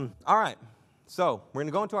All right, so we're going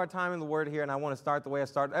to go into our time in the Word here, and I want to start the way I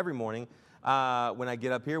start every morning when I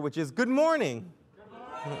get up here, which is good morning.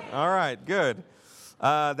 Good morning. All right, good.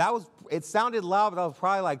 It sounded loud, but that was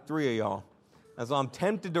probably like 3 of y'all. And so I'm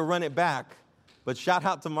tempted to run it back, but shout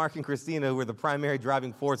out to Mark and Christina, who are the primary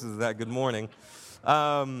driving forces of that good morning.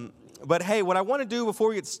 But hey, what I want to do before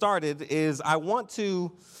we get started is I want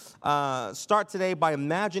to start today by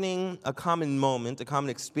imagining a common moment, a common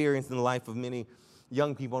experience in the life of many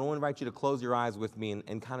young people. And I want to invite you to close your eyes with me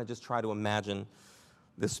and kind of just try to imagine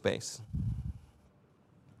this space.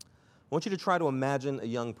 I want you to try to imagine a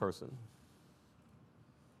young person.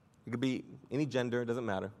 It could be any gender, it doesn't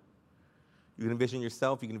matter. You can envision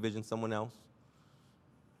yourself, you can envision someone else.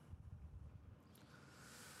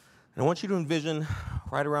 And I want you to envision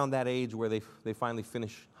right around that age where they finally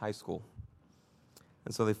finish high school.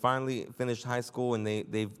 And so they finally finished high school, and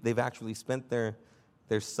they've actually spent their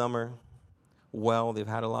summer well. They've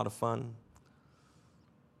had a lot of fun.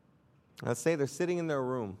 Let's say they're sitting in their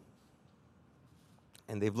room,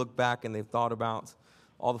 and they've looked back and they've thought about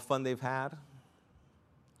all the fun they've had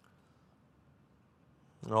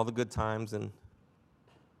and all the good times. And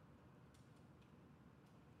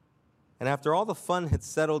after all the fun had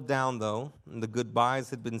settled down, though, and the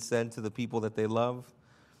goodbyes had been said to the people that they love,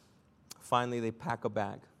 finally they pack a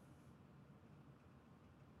bag.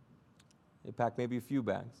 They pack maybe a few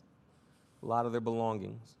bags, a lot of their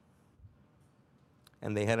belongings,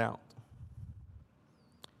 and they head out.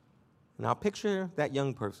 Now picture that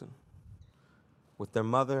young person with their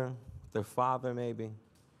mother, their father maybe,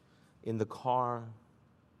 in the car,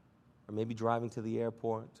 or maybe driving to the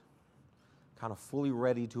airport, kind of fully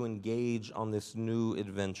ready to engage on this new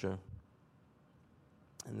adventure.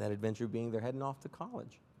 And that adventure being they're heading off to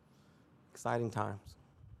college. Exciting times.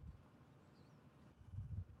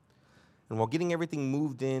 And while getting everything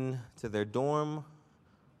moved in to their dorm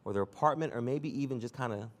or their apartment, or maybe even just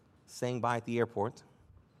kind of saying bye at the airport,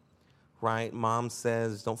 right? Mom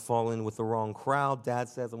says, don't fall in with the wrong crowd. Dad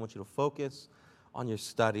says, I want you to focus on your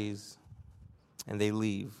studies. And they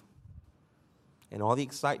leave. And all the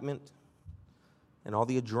excitement and all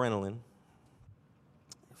the adrenaline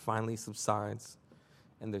finally subsides,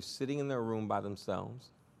 and they're sitting in their room by themselves.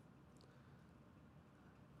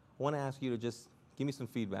 I want to ask you to just give me some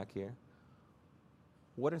feedback here.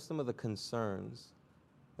 What are some of the concerns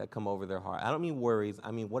that come over their heart? I don't mean worries.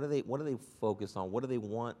 I mean, what do they focus on? What do they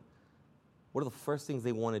want? What are the first things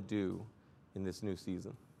they want to do in this new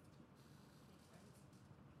season?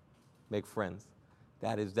 Make friends.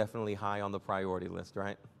 That is definitely high on the priority list,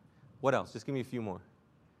 right? What else? Just give me a few more.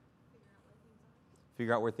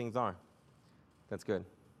 Figure out where things are. That's good.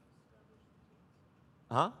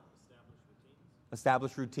 Huh?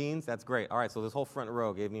 Establish routines. That's great. All right, so this whole front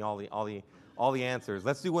row gave me all the answers.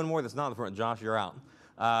 Let's do one more that's not in the front. Josh, you're out.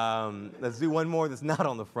 Let's do one more that's not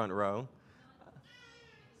on the front row.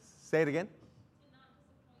 Say it again.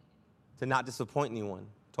 To not disappoint anyone.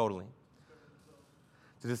 Totally.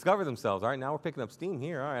 To discover themselves. All right, now we're picking up steam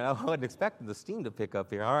here. All right, I wasn't expecting the steam to pick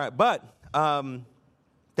up here. All right, but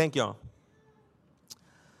thank y'all.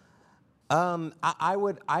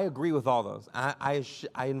 I agree with all those. I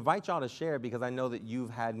invite y'all to share because I know that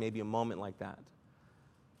you've had maybe a moment like that.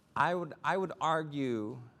 I would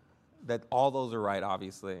argue that all those are right,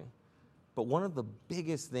 obviously, but one of the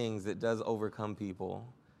biggest things that does overcome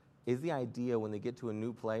people is the idea when they get to a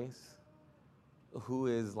new place, who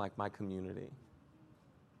is like my community?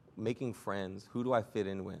 Making friends, who do I fit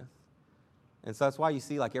in with? And so that's why you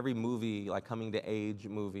see like every movie, like coming to age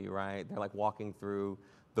movie, right? They're like walking through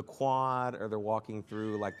the quad, or they're walking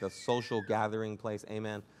through like the social gathering place,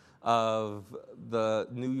 amen, of the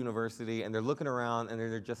new university, and they're looking around and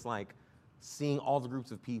they're just like seeing all the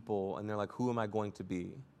groups of people, and they're like, who am I going to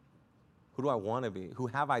be? Who do I want to be? Who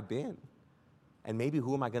have I been? And maybe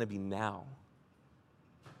who am I going to be now?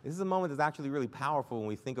 This is a moment that's actually really powerful when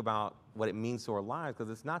we think about what it means to our lives,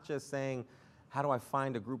 because it's not just saying, how do I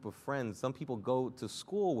find a group of friends? Some people go to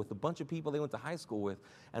school with a bunch of people they went to high school with,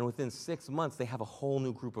 and within 6 months, they have a whole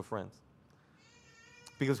new group of friends.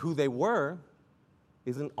 Because who they were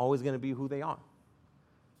isn't always going to be who they are.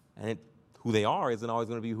 And who they are isn't always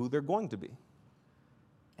going to be who they're going to be.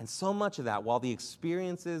 And so much of that, while the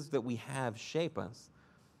experiences that we have shape us,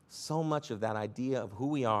 so much of that idea of who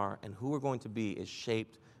we are and who we're going to be is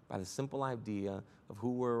shaped by the simple idea of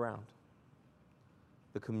who we're around.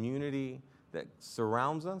 The community that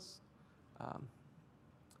surrounds us,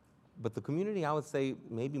 but the community, I would say,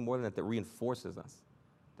 maybe more than that reinforces us,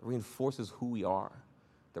 that reinforces who we are,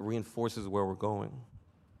 that reinforces where we're going.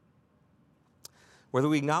 Whether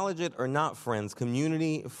we acknowledge it or not, friends,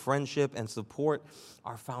 community, friendship, and support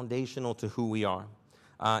are foundational to who we are.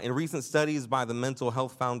 In recent studies by the Mental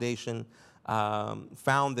Health Foundation,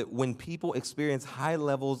 found that when people experience high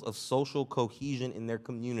levels of social cohesion in their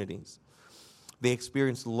communities, they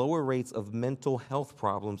experience lower rates of mental health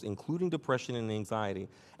problems, including depression and anxiety.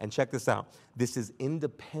 And check this out. This is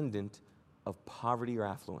independent of poverty or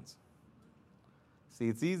affluence. See,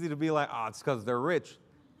 it's easy to be like, oh, it's because they're rich,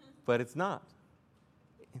 but it's not.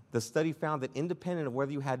 The study found that independent of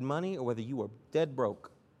whether you had money or whether you were dead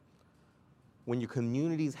broke, when your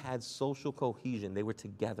communities had social cohesion, they were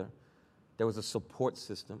together, there was a support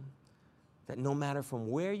system that no matter from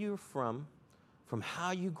where you're from how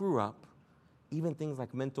you grew up, even things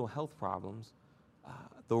like mental health problems,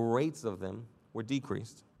 the rates of them were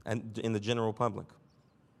decreased and in the general public.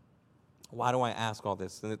 Why do I ask all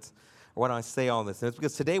this? Why do I say all this? And it's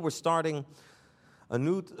because today we're starting a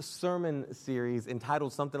new sermon series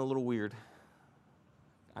entitled something a little weird.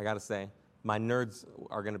 I got to say, my nerds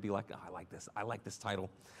are going to be like, oh, I like this title.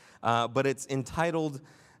 But it's entitled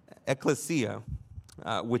Ekklesia,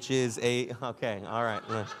 which is okay, all right.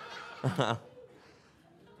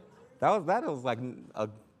 That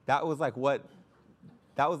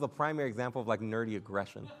was the primary example of like nerdy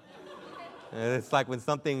aggression. And it's like when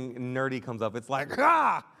something nerdy comes up, it's like,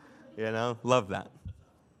 ah! Love that.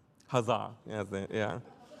 Huzzah. Yeah.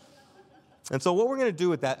 And so what we're going to do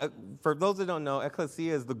with that, for those that don't know,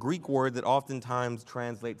 ekklesia is the Greek word that oftentimes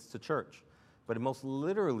translates to church. But it most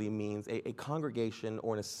literally means a congregation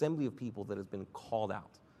or an assembly of people that has been called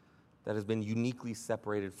out, that has been uniquely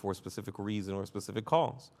separated for a specific reason or a specific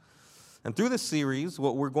cause. And through this series,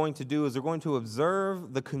 what we're going to do is we're going to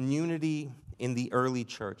observe the community in the early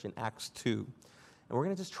church in Acts 2. And we're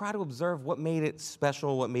going to just try to observe what made it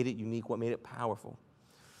special, what made it unique, what made it powerful.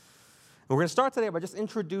 And we're going to start today by just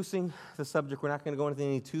introducing the subject. We're not going to go into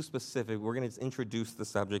anything too specific. We're going to just introduce the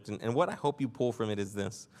subject. And what I hope you pull from it is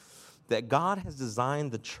this, that God has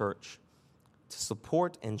designed the church to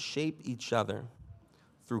support and shape each other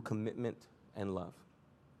through commitment and love.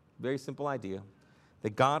 Very simple idea.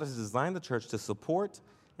 That God has designed the church to support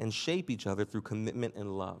and shape each other through commitment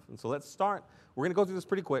and love. And so let's start. We're going to go through this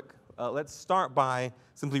pretty quick. Let's start by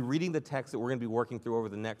simply reading the text that we're going to be working through over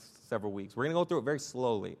the next several weeks. We're going to go through it very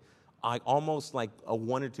slowly, almost like a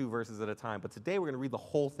 1 or 2 verses at a time. But today we're going to read the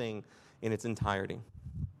whole thing in its entirety.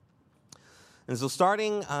 And so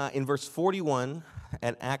starting in verse 41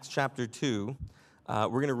 at Acts chapter 2, we're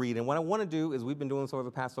going to read. And what I want to do is we've been doing this over the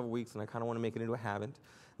past several weeks, and I kind of want to make it into a habit.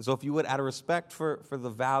 And so if you would, out of respect for the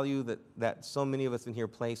value that so many of us in here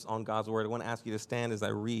place on God's word, I want to ask you to stand as I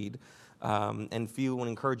read and want to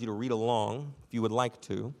encourage you to read along if you would like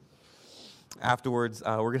to. Afterwards,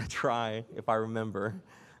 we're going to try, if I remember,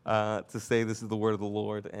 to say this is the word of the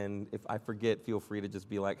Lord. And if I forget, feel free to just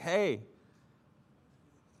be like, hey.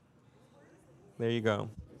 There you go.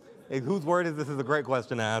 Hey, whose word is this is a great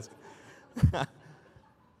question to ask.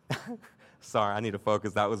 Sorry, I need to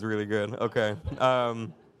focus. That was really good. Okay.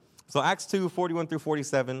 So Acts 2, 41 through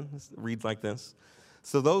 47 reads like this.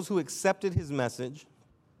 So those who accepted his message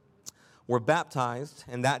were baptized,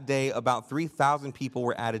 and that day about 3,000 people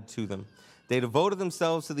were added to them. They devoted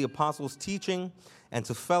themselves to the apostles' teaching and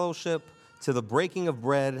to fellowship, to the breaking of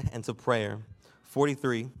bread and to prayer.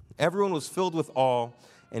 43, everyone was filled with awe,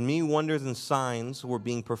 and many wonders and signs were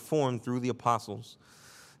being performed through the apostles.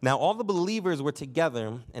 Now all the believers were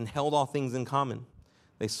together and held all things in common.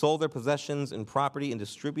 They sold their possessions and property and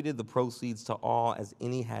distributed the proceeds to all as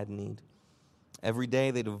any had need. Every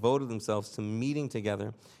day they devoted themselves to meeting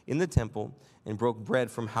together in the temple and broke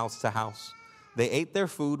bread from house to house. They ate their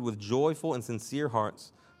food with joyful and sincere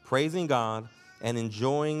hearts, praising God and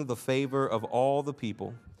enjoying the favor of all the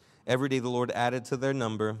people. Every day the Lord added to their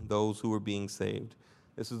number those who were being saved.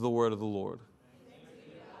 This is the word of the Lord.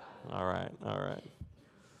 All right.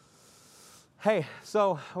 Hey,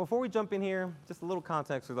 so before we jump in here, just a little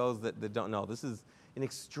context for those that don't know. This is an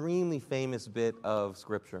extremely famous bit of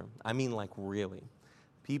Scripture. I mean, like, really.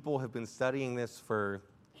 People have been studying this for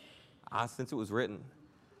since it was written.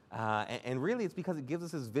 And really, it's because it gives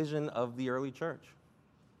us this vision of the early church.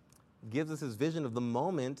 It gives us this vision of the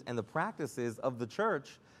moment and the practices of the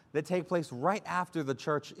church that take place right after the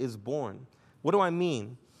church is born. What do I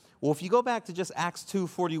mean? Well, if you go back to just Acts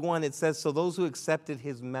 2:41, it says, so those who accepted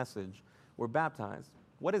his message were baptized.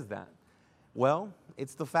 What is that? Well,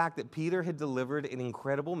 it's the fact that Peter had delivered an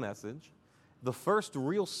incredible message, the first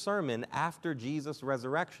real sermon after Jesus'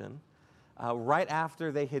 resurrection, right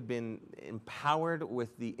after they had been empowered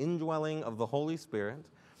with the indwelling of the Holy Spirit.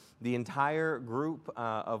 The entire group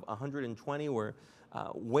of 120 were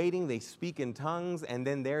waiting. They speak in tongues, and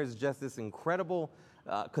then there's just this incredible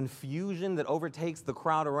confusion that overtakes the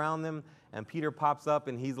crowd around them, and Peter pops up,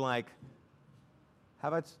 and he's like,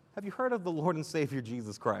 have you heard of the Lord and Savior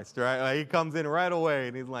Jesus Christ, right? Like, he comes in right away,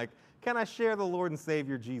 and he's like, can I share the Lord and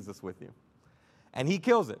Savior Jesus with you? And he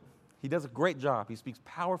kills it. He does a great job. He speaks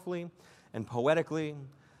powerfully and poetically.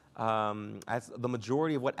 As the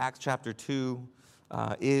majority of what Acts chapter 2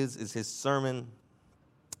 is his sermon.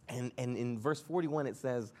 And in verse 41, it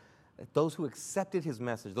says that those who accepted his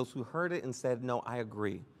message, those who heard it and said, no, I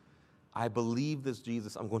agree, I believe this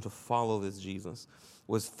Jesus, I'm going to follow this Jesus,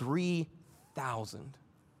 was 3,000.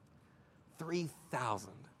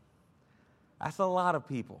 3,000. That's a lot of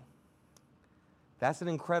people. That's an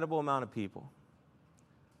incredible amount of people.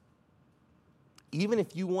 Even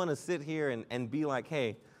if you want to sit here and be like,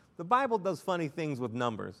 hey, the Bible does funny things with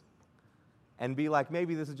numbers, and be like,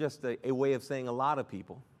 maybe this is just a way of saying a lot of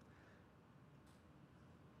people.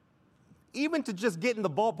 Even to just get in the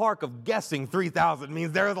ballpark of guessing 3,000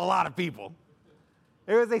 means there is a lot of people.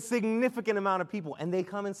 There is a significant amount of people, and they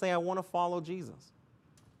come and say, I want to follow Jesus.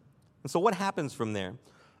 And so what happens from there?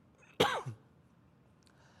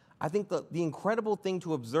 I think the incredible thing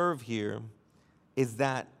to observe here is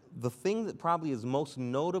that the thing that probably is most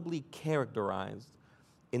notably characterized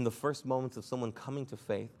in the first moments of someone coming to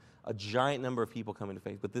faith, a giant number of people coming to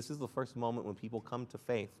faith, but this is the first moment when people come to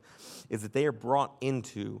faith, is that they are brought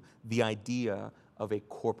into the idea of a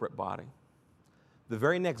corporate body. The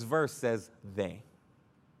very next verse says they.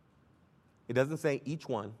 It doesn't say each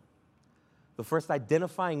one. The first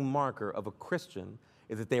identifying marker of a Christian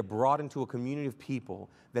is that they are brought into a community of people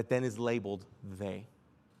that then is labeled they.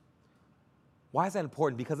 Why is that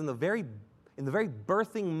important? Because in the very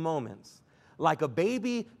birthing moments, like a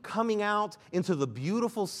baby coming out into the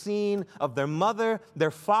beautiful scene of their mother,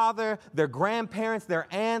 their father, their grandparents, their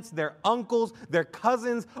aunts, their uncles, their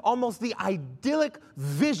cousins, almost the idyllic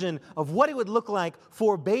vision of what it would look like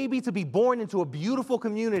for a baby to be born into a beautiful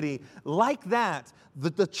community. Like that,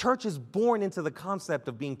 the church is born into the concept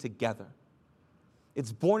of being together.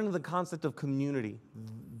 It's born into the concept of community.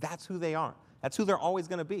 That's who they are. That's who they're always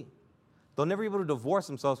going to be. They'll never be able to divorce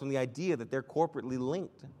themselves from the idea that they're corporately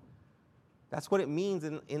linked. That's what it means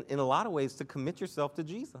in a lot of ways to commit yourself to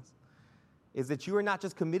Jesus, is that you are not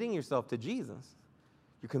just committing yourself to Jesus,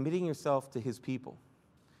 you're committing yourself to his people.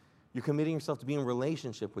 You're committing yourself to be in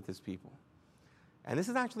relationship with his people. And this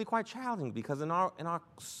is actually quite challenging because in our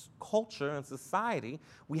culture and society,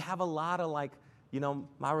 we have a lot of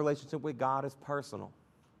my relationship with God is personal.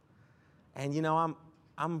 And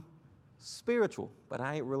I'm spiritual, but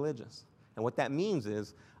I ain't religious. And what that means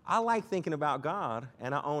is I like thinking about God,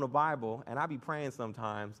 and I own a Bible, and I be praying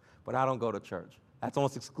sometimes, but I don't go to church. That's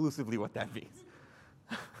almost exclusively what that means.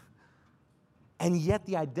 And yet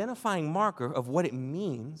the identifying marker of what it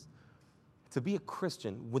means to be a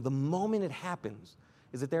Christian, with the moment it happens,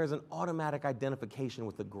 is that there is an automatic identification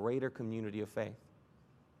with the greater community of faith.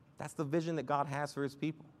 That's the vision that God has for his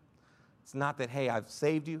people. It's not that, hey, I've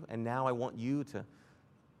saved you, and now I want you to,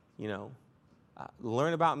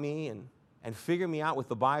 learn about me and figure me out with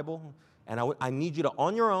the Bible, and I need you to,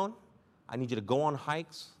 on your own, I need you to go on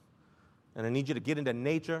hikes, and I need you to get into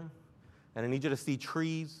nature, and I need you to see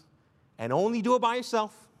trees, and only do it by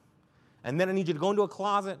yourself, and then I need you to go into a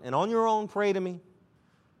closet, and on your own, pray to me.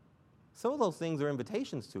 Some of those things are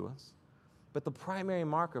invitations to us, but the primary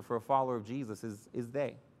marker for a follower of Jesus is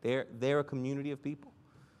they. They're a community of people.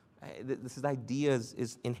 This idea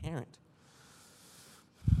is inherent.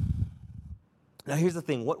 Now, here's the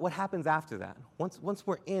thing. What happens after that? Once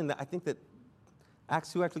we're in, I think that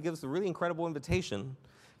Acts 2 actually gives us a really incredible invitation,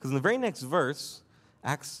 because in the very next verse,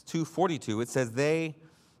 Acts 2:42, it says, they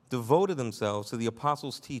devoted themselves to the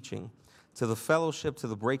apostles' teaching, to the fellowship, to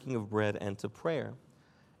the breaking of bread, and to prayer.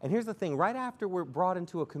 And here's the thing. Right after we're brought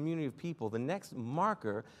into a community of people, the next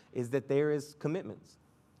marker is that there is commitments.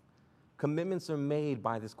 Commitments are made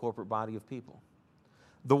by this corporate body of people.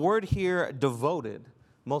 The word here, devoted,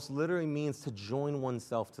 most literally means to join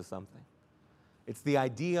oneself to something. It's the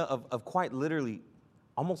idea of quite literally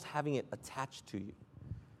almost having it attached to you,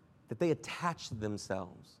 that they attached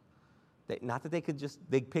themselves. Not that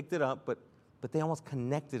they picked it up, but they almost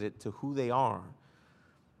connected it to who they are.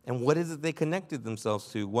 And what is it they connected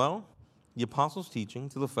themselves to? Well, the apostles' teaching,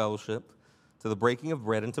 to the fellowship, to the breaking of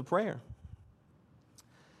bread, and to prayer.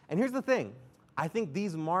 And here's the thing. I think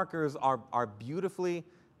these markers are beautifully,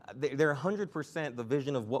 they're 100% the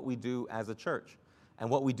vision of what we do as a church and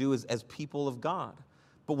what we do as people of God.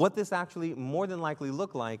 But what this actually more than likely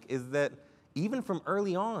looked like is that even from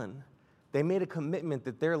early on, they made a commitment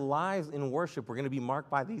that their lives in worship were going to be marked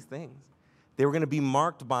by these things. They were going to be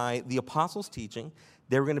marked by the apostles' teaching.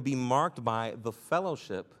 They were going to be marked by the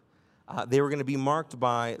fellowship. They were going to be marked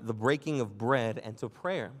by the breaking of bread and to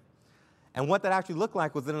prayer. And what that actually looked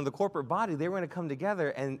like was that in the corporate body, they were going to come together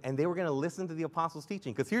and they were going to listen to the apostles'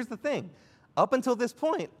 teaching. Because here's the thing. Up until this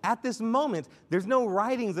point, at this moment, there's no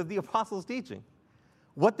writings of the apostles' teaching.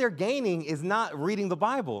 What they're gaining is not reading the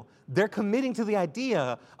Bible. They're committing to the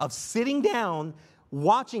idea of sitting down,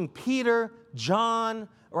 watching Peter, John,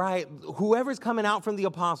 right, whoever's coming out from the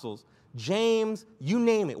apostles, James, you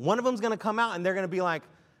name it. One of them's going to come out and they're going to be like,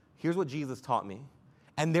 here's what Jesus taught me.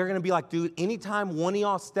 And they're going to be like, dude, anytime one of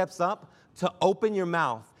y'all steps up to open your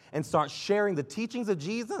mouth and start sharing the teachings of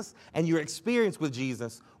Jesus and your experience with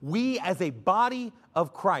Jesus, we as a body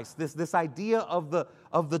of Christ, this idea of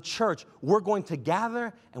the church, we're going to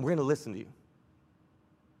gather and we're going to listen to you.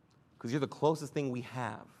 Because you're the closest thing we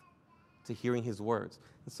have to hearing his words.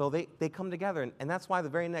 And so they come together, and that's why the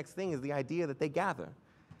very next thing is the idea that they gather.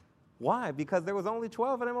 Why? Because there was only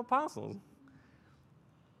 12 of them apostles.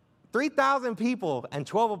 3,000 people and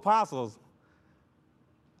 12 apostles.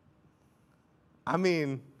 I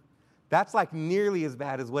mean, that's like nearly as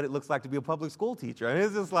bad as what it looks like to be a public school teacher. I mean,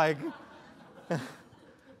 it's just like,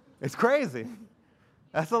 it's crazy.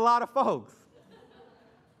 That's a lot of folks.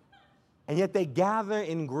 And yet they gather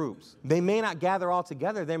in groups. They may not gather all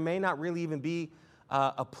together. There may not really even be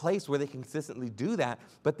a place where they consistently do that,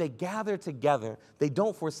 but they gather together. They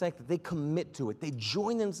don't forsake it. They commit to it. They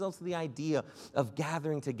join themselves to the idea of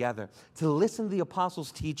gathering together, to listen to the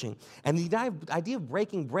apostles' teaching. And the idea of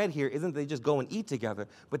breaking bread here isn't they just go and eat together,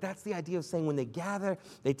 but that's the idea of saying when they gather,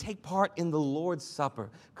 they take part in the Lord's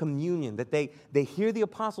Supper, communion, that they hear the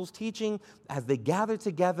apostles' teaching as they gather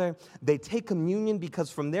together. They take communion because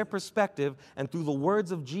from their perspective and through the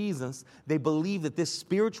words of Jesus, they believe that this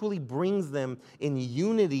spiritually brings them in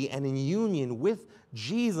unity and in union with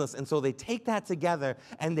Jesus. And so they take that together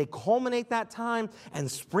and they culminate that time and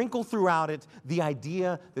sprinkle throughout it the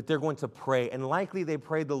idea that they're going to pray. And likely they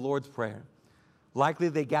prayed the Lord's Prayer. Likely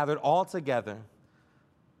they gathered all together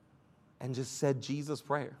and just said Jesus'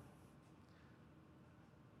 prayer.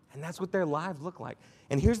 And that's what their lives look like.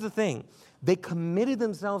 And here's the thing. They committed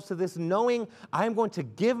themselves to this knowing I am going to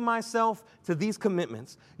give myself to these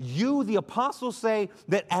commitments. You, the apostles, say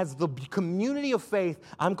that as the community of faith,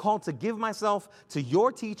 I'm called to give myself to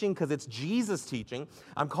your teaching because it's Jesus' teaching.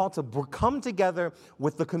 I'm called to come together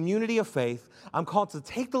with the community of faith. I'm called to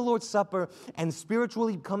take the Lord's Supper and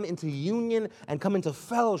spiritually come into union and come into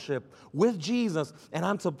fellowship with Jesus. And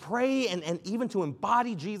I'm to pray and even to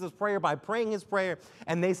embody Jesus' prayer by praying his prayer.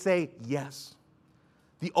 And they say yes.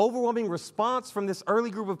 The overwhelming response from this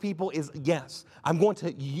early group of people is yes. I'm going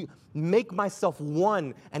to make myself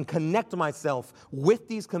one and connect myself with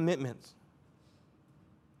these commitments.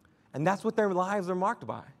 And that's what their lives are marked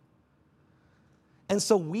by. And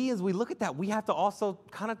so as we look at that, we have to also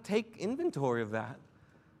kind of take inventory of that.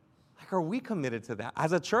 Like, are we committed to that?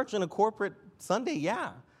 As a church in a corporate Sunday,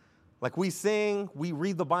 yeah. Like we sing, we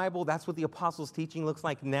read the Bible. That's what the apostles' teaching looks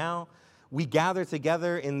like now. We gather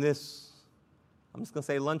together in this, I'm just going to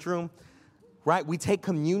say lunchroom, right? We take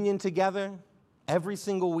communion together every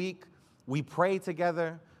single week. We pray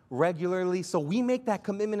together regularly. So we make that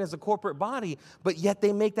commitment as a corporate body, but yet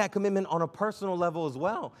they make that commitment on a personal level as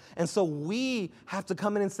well. And so we have to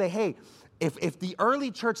come in and say, hey, if the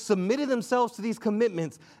early church submitted themselves to these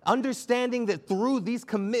commitments, understanding that through these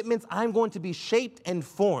commitments, I'm going to be shaped and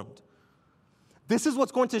formed. This is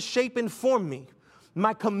what's going to shape and form me.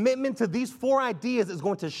 My commitment to these 4 ideas is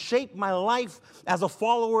going to shape my life as a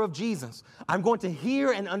follower of Jesus. I'm going to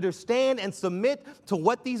hear and understand and submit to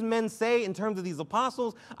what these men say in terms of these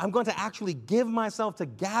apostles. I'm going to actually give myself to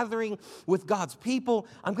gathering with God's people.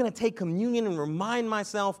 I'm going to take communion and remind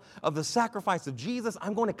myself of the sacrifice of Jesus.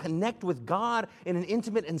 I'm going to connect with God in an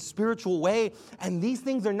intimate and spiritual way. And these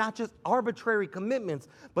things are not just arbitrary commitments,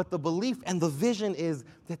 but the belief and the vision is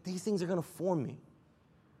that these things are going to form me.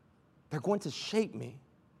 They're going to shape me.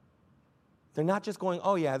 They're not just going,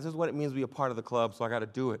 oh yeah, this is what it means to be a part of the club, so I got to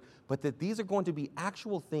do it. But that these are going to be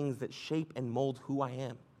actual things that shape and mold who I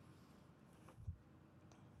am.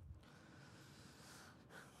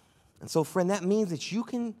 And so, friend, that means that you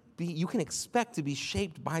can expect to be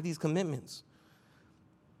shaped by these commitments.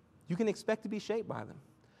 You can expect to be shaped by them.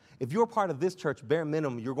 If you're a part of this church, bare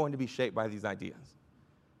minimum, you're going to be shaped by these ideas.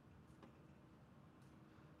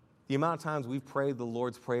 The amount of times we've prayed the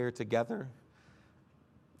Lord's Prayer together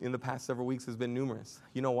in the past several weeks has been numerous.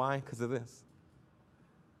 You know why? Because of this.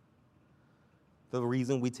 The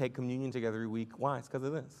reason we take communion together every week, why? It's because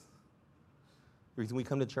of this. The reason we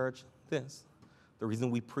come to church, this. The reason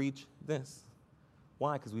we preach, this.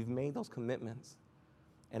 Why? Because we've made those commitments.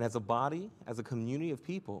 And as a body, as a community of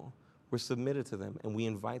people, we're submitted to them, and we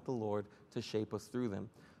invite the Lord to shape us through them.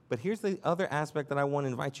 But here's the other aspect that I want to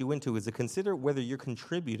invite you into is to consider whether you're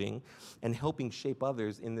contributing and helping shape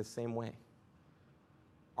others in the same way.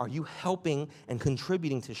 Are you helping and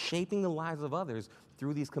contributing to shaping the lives of others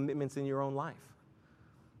through these commitments in your own life?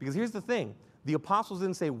 Because here's the thing. The apostles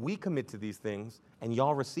didn't say we commit to these things and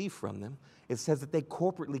y'all receive from them. It says that they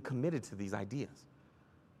corporately committed to these ideas.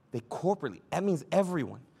 They corporately, that means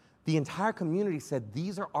everyone. The entire community said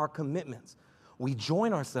these are our commitments. We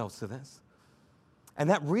join ourselves to this. And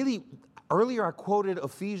that really, earlier I quoted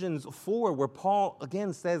Ephesians 4 where Paul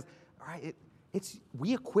again says, all right,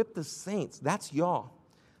 we equip the saints. That's y'all.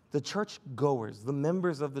 The church goers, the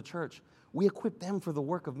members of the church. We equip them for the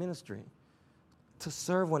work of ministry, to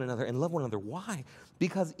serve one another and love one another. Why?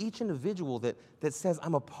 Because each individual that says,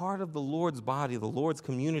 I'm a part of the Lord's body, the Lord's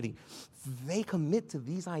community, they commit to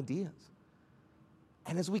these ideas.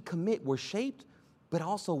 And as we commit, we're shaped, but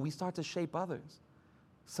also we start to shape others.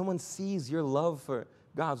 Someone sees your love for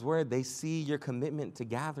God's word. They see your commitment to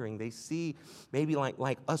gathering. They see maybe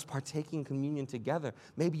like us partaking communion together.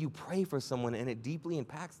 Maybe you pray for someone and it deeply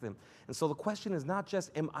impacts them. And so the question is not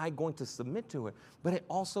just, am I going to submit to it, but it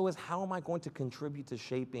also is, how am I going to contribute to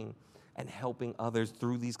shaping and helping others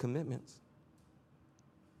through these commitments?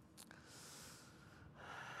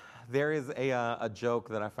 There is a joke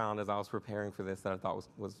that I found as I was preparing for this that I thought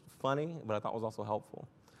was funny, but I thought was also helpful.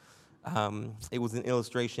 It was an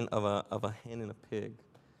illustration of a hen and a pig.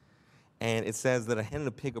 And it says that a hen and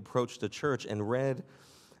a pig approached a church and read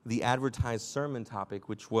the advertised sermon topic,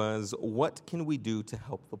 which was, what can we do to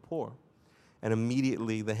help the poor? And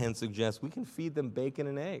immediately the hen suggests, we can feed them bacon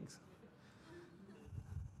and eggs.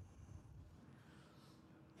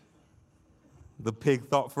 The pig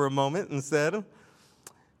thought for a moment and said,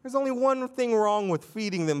 there's only one thing wrong with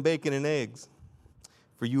feeding them bacon and eggs.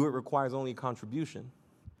 For you, it requires only a contribution.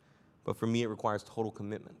 But for me, it requires total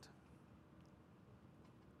commitment.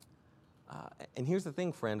 And here's the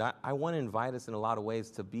thing, friend. I want to invite us in a lot of ways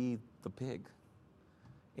to be the pig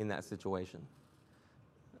in that situation.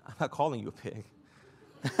 I'm not calling you a pig.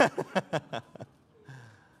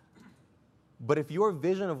 But if your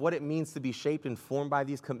vision of what it means to be shaped and formed by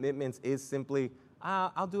these commitments is simply,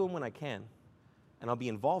 I'll do them when I can, and I'll be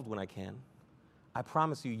involved when I can, I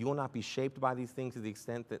promise you, you will not be shaped by these things to the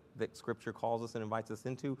extent that Scripture calls us and invites us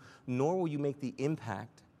into, nor will you make the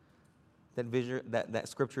impact that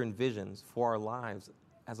Scripture envisions for our lives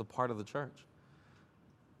as a part of the church.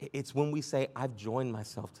 It's when we say, I've joined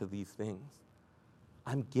myself to these things.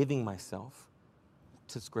 I'm giving myself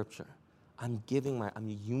to Scripture. I'm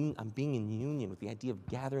being in union with the idea of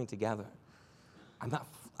gathering together. I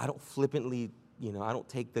don't flippantly, I don't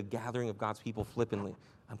take the gathering of God's people flippantly.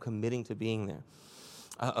 I'm committing to being there,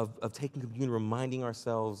 of taking communion, reminding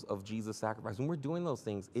ourselves of Jesus' sacrifice. When we're doing those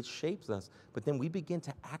things, it shapes us, but then we begin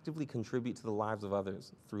to actively contribute to the lives of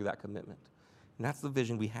others through that commitment. And that's the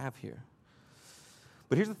vision we have here.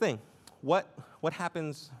 But here's the thing. What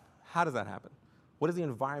happens? How does that happen? What is the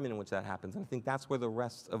environment in which that happens? And I think that's where the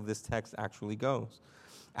rest of this text actually goes.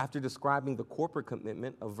 After describing the corporate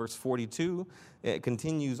commitment of verse 42, it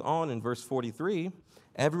continues on in verse 43.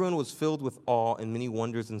 Everyone was filled with awe, and many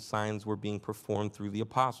wonders and signs were being performed through the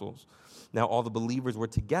apostles. Now all the believers were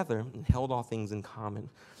together and held all things in common.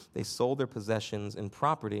 They sold their possessions and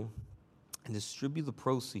property and distributed the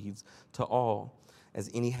proceeds to all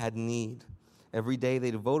as any had need. Every day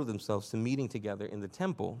they devoted themselves to meeting together in the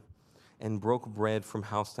temple and broke bread from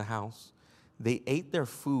house to house. They ate their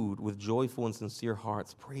food with joyful and sincere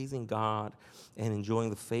hearts, praising God and enjoying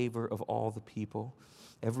the favor of all the people.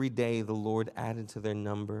 Every day the Lord added to their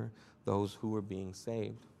number those who were being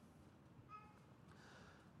saved.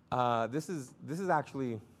 This is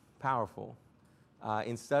actually powerful.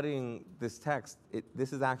 In studying this text,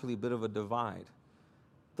 this is actually a bit of a divide.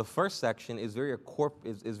 The first section is very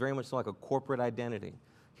much so like a corporate identity.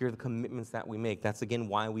 Here are the commitments that we make. That's, again,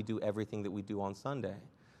 why we do everything that we do on Sunday.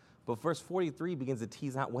 But verse 43 begins to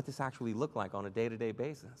tease out what this actually looked like on a day-to-day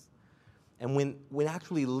basis. And when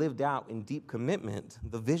actually lived out in deep commitment,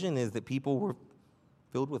 the vision is that people were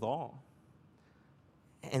filled with awe.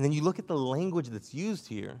 And then you look at the language that's used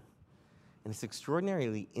here, and it's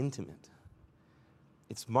extraordinarily intimate.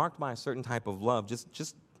 It's marked by a certain type of love.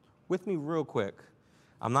 Just with me real quick.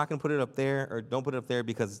 I'm not going to put it up there, or don't put it up there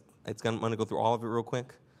because I'm going to go through all of it real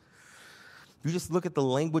quick. If you just look at the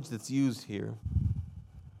language that's used here,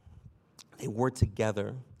 they were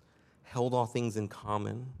together, held all things in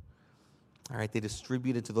common. All right, they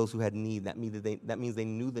distributed to those who had need. That means they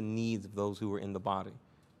knew the needs of those who were in the body.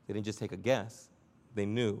 They didn't just take a guess. They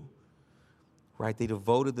knew. Right, they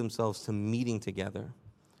devoted themselves to meeting together.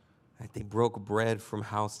 Right, they broke bread from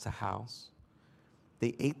house to house.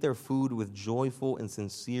 They ate their food with joyful and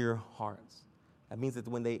sincere hearts. That means that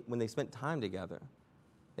when they spent time together,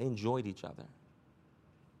 they enjoyed each other.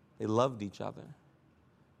 They loved each other.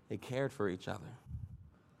 They cared for each other.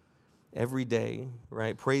 Every day,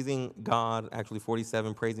 right? Praising God, actually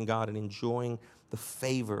 47, praising God and enjoying the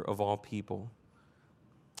favor of all people.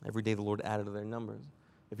 Every day the Lord added to their numbers.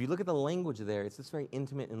 If you look at the language there, it's this very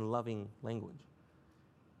intimate and loving language.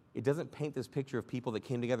 It doesn't paint this picture of people that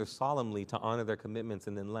came together solemnly to honor their commitments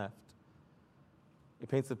and then left. It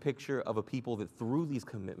paints a picture of a people that through these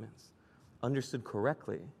commitments, understood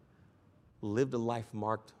correctly, lived a life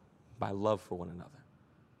marked by love for one another.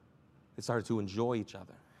 They started to enjoy each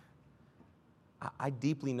other. I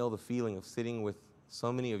deeply know the feeling of sitting with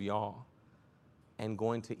so many of y'all and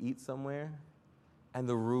going to eat somewhere and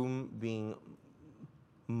the room being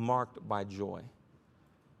marked by joy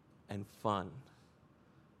and fun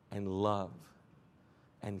and love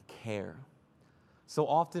and care. So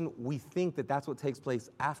often we think that that's what takes place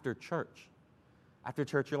after church. After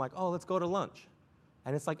church, you're like, oh, let's go to lunch.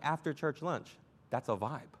 And it's like after church lunch. That's a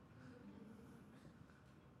vibe.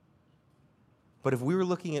 But if we were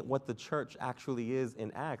looking at what the church actually is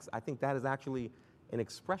in Acts, I think that is actually an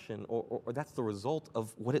expression, or that's the result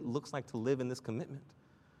of what it looks like to live in this commitment.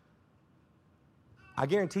 I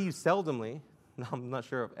guarantee you seldomly, I'm not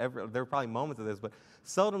sure if ever, there are probably moments of this, but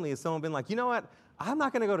seldomly has someone been like, you know what, I'm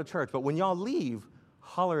not going to go to church, but when y'all leave,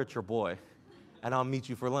 holler at your boy, and I'll meet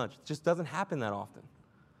you for lunch. It just doesn't happen that often.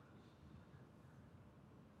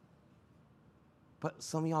 But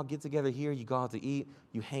some of y'all get together here, you go out to eat,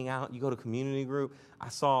 you hang out, you go to community group. I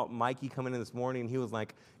saw Mikey coming in this morning, and he was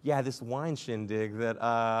like, yeah, this wine shindig that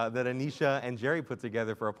Anisha and Jerry put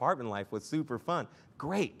together for Apartment Life was super fun.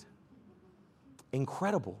 Great.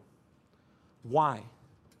 Incredible. Why?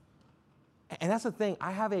 And that's the thing.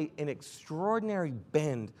 I have an extraordinary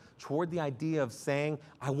bend toward the idea of saying,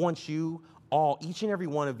 I want you all, each and every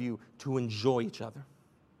one of you, to enjoy each other.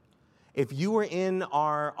 If you were in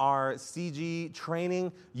our CG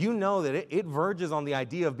training, you know that it verges on the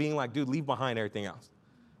idea of being like, dude, leave behind everything else.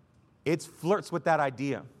 It flirts with that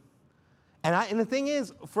idea. And the thing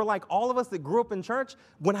is, for like all of us that grew up in church,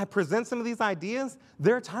 when I present some of these ideas,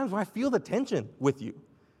 there are times where I feel the tension with you.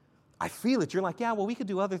 I feel it. You're like, yeah, well, we could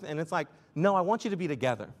do other things. And it's like, no, I want you to be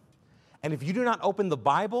together. And if you do not open the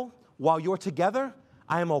Bible while you're together,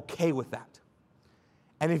 I am okay with that.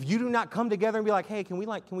 And if you do not come together and be like, hey, can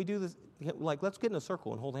we do this? Like, let's get in a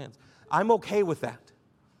circle and hold hands. I'm okay with that.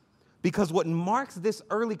 Because what marks this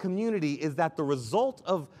early community is that the result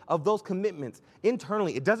of those commitments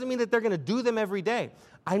internally, it doesn't mean that they're going to do them every day.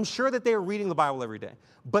 I'm sure that they are reading the Bible every day.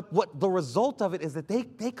 But what the result of it is that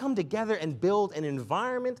they come together and build an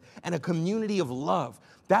environment and a community of love.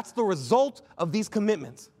 That's the result of these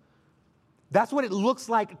commitments. That's what it looks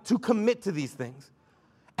like to commit to these things.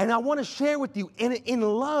 And I want to share with you, in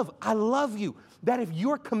love, I love you, that if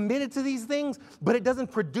you're committed to these things, but it doesn't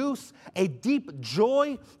produce a deep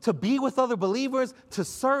joy to be with other believers, to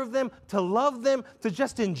serve them, to love them, to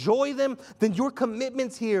just enjoy them, then your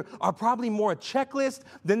commitments here are probably more a checklist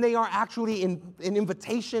than they are actually an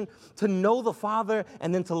invitation to know the Father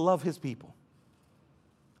and then to love His people.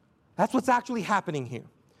 That's what's actually happening here.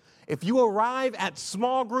 If you arrive at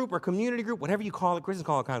small group or community group, whatever you call it, Christians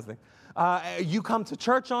call it kinds of things, you come to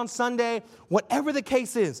church on Sunday, whatever the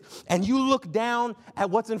case is, and you look down at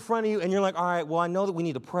what's in front of you and you're like, all right, well, I know that we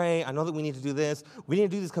need to pray. I know that we need to do this. We need to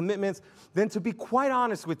do these commitments. Then to be quite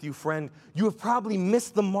honest with you, friend, you have probably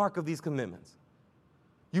missed the mark of these commitments.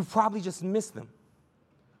 You've probably just missed them.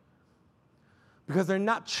 Because they're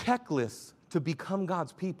not checklists to become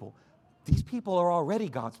God's people. These people are already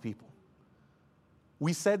God's people.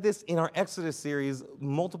 We said this in our Exodus series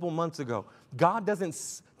multiple months ago. God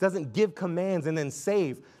doesn't give commands and then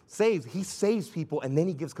saves. He saves people and then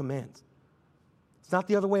He gives commands. It's not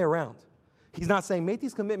the other way around. He's not saying, make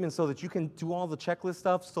these commitments so that you can do all the checklist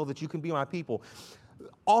stuff so that you can be my people.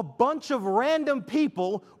 A bunch of random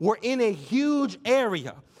people were in a huge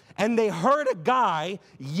area and they heard a guy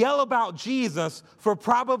yell about Jesus for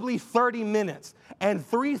probably 30 minutes. And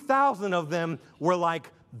 3,000 of them were like,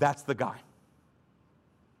 that's the guy.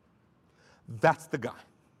 That's the guy.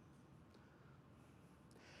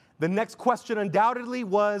 The next question undoubtedly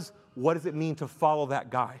was, what does it mean to follow that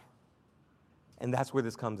guy? And that's where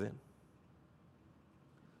this comes in.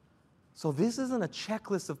 So this isn't a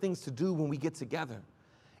checklist of things to do when we get together.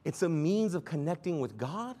 It's a means of connecting with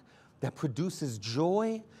God that produces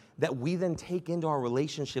joy that we then take into our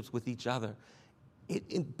relationships with each other.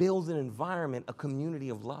 It builds an environment, a community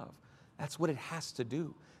of love. That's what it has to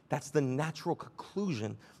do. That's the natural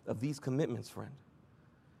conclusion of these commitments, friend.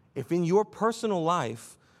 If in your personal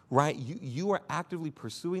life, right? You are actively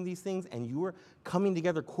pursuing these things, and you are coming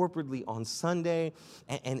together corporately on Sunday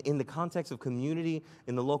and in the context of community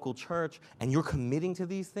in the local church, and you're committing to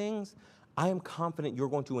these things, I am confident you're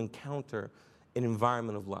going to encounter an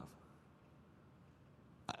environment of love.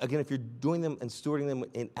 Again, if you're doing them and stewarding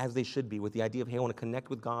them as they should be, with the idea of, hey, I want to connect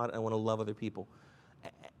with God, and I want to love other people.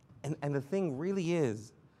 And the thing really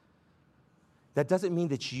is, that doesn't mean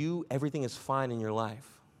that everything is fine in your life.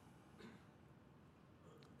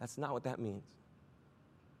 That's not what that means.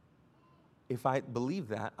 If I believed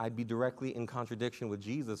that, I'd be directly in contradiction with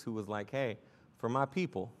Jesus, who was like, hey, for my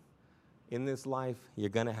people, in this life, you're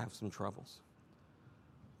going to have some troubles.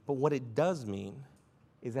 But what it does mean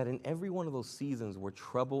is that in every one of those seasons where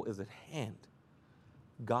trouble is at hand,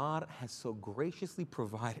 God has so graciously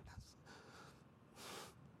provided us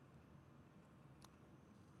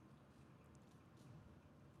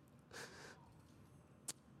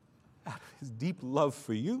out of his deep love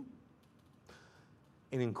for you,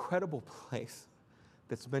 an incredible place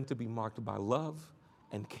that's meant to be marked by love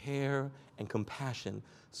and care and compassion,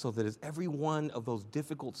 so that as every one of those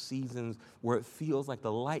difficult seasons where it feels like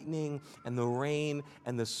the lightning and the rain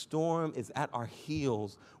and the storm is at our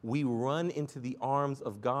heels, we run into the arms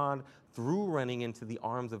of God through running into the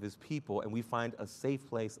arms of his people, and we find a safe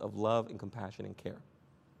place of love and compassion and care.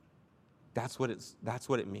 That's what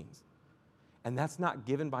it means. And that's not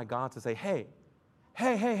given by God to say, hey,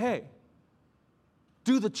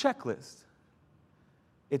 do the checklist.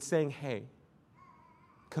 It's saying, hey,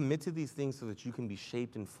 commit to these things so that you can be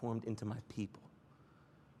shaped and formed into my people.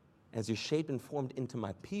 As you're shaped and formed into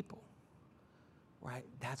my people, right,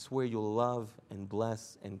 that's where you'll love and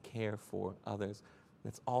bless and care for others.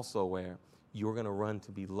 That's also where you're going to run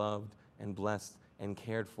to be loved and blessed and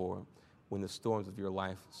cared for when the storms of your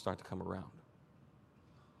life start to come around.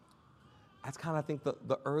 That's kind of, I think,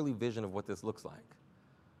 the early vision of what this looks like.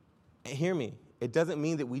 And hear me, it doesn't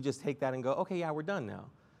mean that we just take that and go, okay, yeah, we're done now.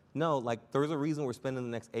 No, like, there's a reason we're spending the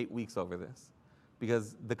next 8 weeks over this.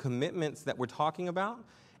 Because the commitments that we're talking about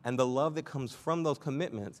and the love that comes from those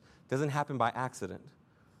commitments doesn't happen by accident.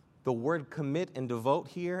 The word commit and devote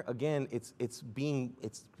here, again, it's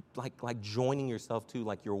like joining yourself to,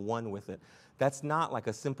 like you're one with it. That's not like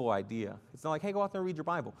a simple idea. It's not like, hey, go out there and read your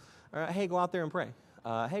Bible. Or, hey, go out there and pray.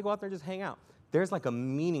 Hey, go out there and just hang out. There's like a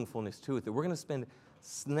meaningfulness to it that we're going to spend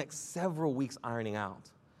the next several weeks ironing out.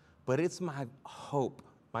 But it's my hope,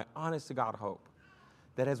 my honest-to-God hope,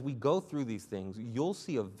 that as we go through these things, you'll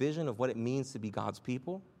see a vision of what it means to be God's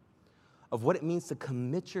people, of what it means to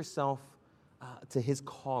commit yourself to his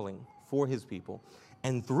calling for his people.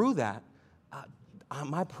 And through that,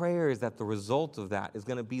 my prayer is that the result of that is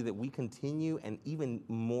going to be that we continue and even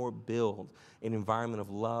more build an environment of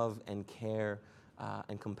love and care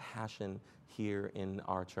and compassion here in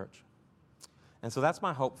our church. And so that's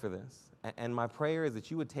my hope for this. And my prayer is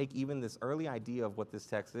that you would take even this early idea of what this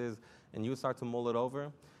text is, and you would start to mull it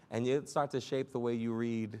over, and you'd start to shape the way you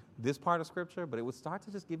read this part of Scripture, but it would start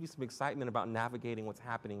to just give you some excitement about navigating what's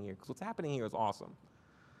happening here, because what's happening here is awesome.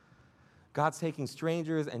 God's taking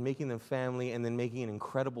strangers and making them family, and then making an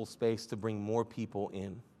incredible space to bring more people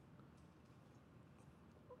in.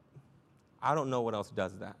 I don't know what else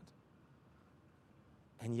does that.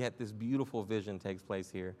 And yet this beautiful vision takes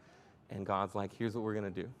place here, and God's like, here's what we're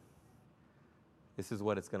going to do. This is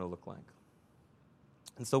what it's going to look like.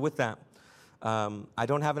 And so with that, I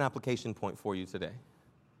don't have an application point for you today.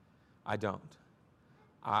 I don't.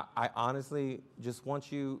 I honestly just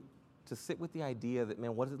want you to sit with the idea that,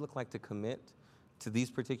 man, what does it look like to commit to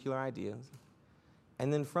these particular ideas?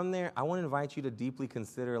 And then from there, I want to invite you to deeply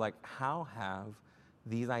consider, like, how have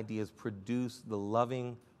these ideas produced the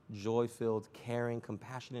loving, joy-filled, caring,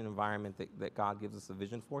 compassionate environment that God gives us a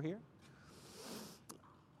vision for here?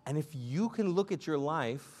 And if you can look at your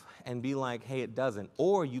life and be like, hey, it doesn't,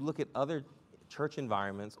 or you look at other church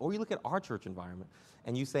environments, or you look at our church environment,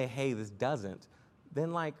 and you say, hey, this doesn't,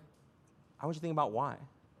 then, like, I want you to think about why.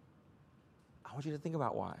 I want you to think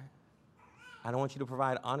about why. I don't want you to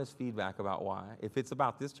provide honest feedback about why. If it's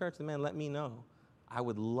about this church, then, man, let me know. I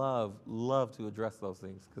would love to address those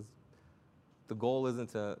things, because the goal isn't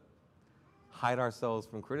to hide ourselves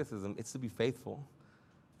from criticism. It's to be faithful.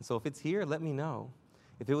 And so if it's here, let me know.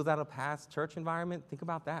 If it was at a past church environment, think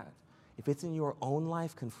about that. If it's in your own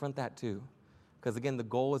life, confront that too. Because again, the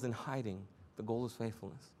goal isn't hiding. The goal is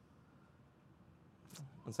faithfulness.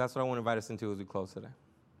 And so that's what I want to invite us into as we close today.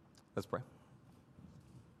 Let's pray.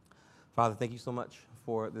 Father, thank you so much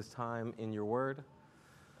for this time in your word.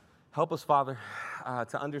 Help us, Father,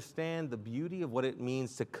 to understand the beauty of what it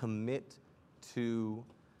means to commit to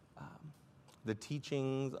the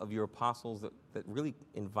teachings of your apostles that really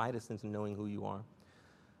invite us into knowing who you are.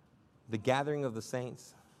 the gathering of the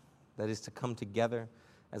saints, that is to come together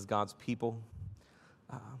as God's people.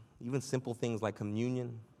 Even simple things like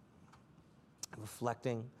communion,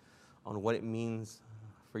 reflecting on what it means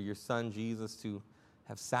for your son Jesus to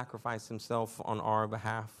have sacrificed himself on our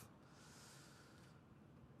behalf.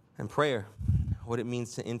 And prayer, what it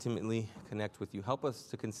means to intimately connect with you. Help us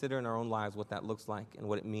to consider in our own lives what that looks like and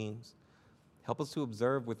what it means. Help us to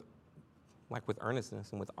observe with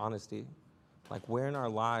earnestness and with honesty, like where in our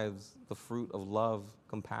lives the fruit of love,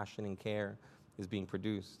 compassion, and care is being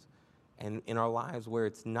produced. And in our lives where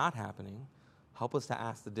it's not happening, help us to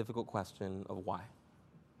ask the difficult question of why.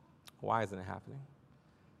 Why isn't it happening?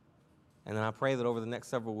 And then I pray that over the next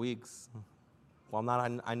several weeks, while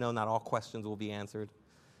I know not all questions will be answered,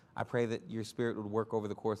 I pray that your Spirit would work over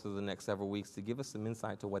the course of the next several weeks to give us some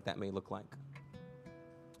insight to what that may look like.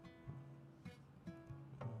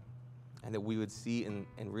 And that we would see and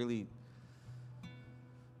really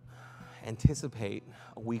anticipate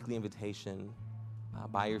a weekly invitation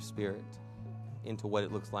by your Spirit into what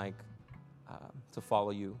it looks like to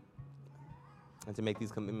follow you and to make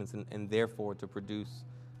these commitments and therefore to produce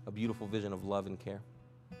a beautiful vision of love and care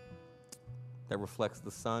that reflects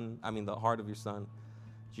the heart of your Son,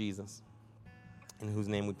 Jesus, in whose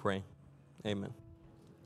name we pray. Amen.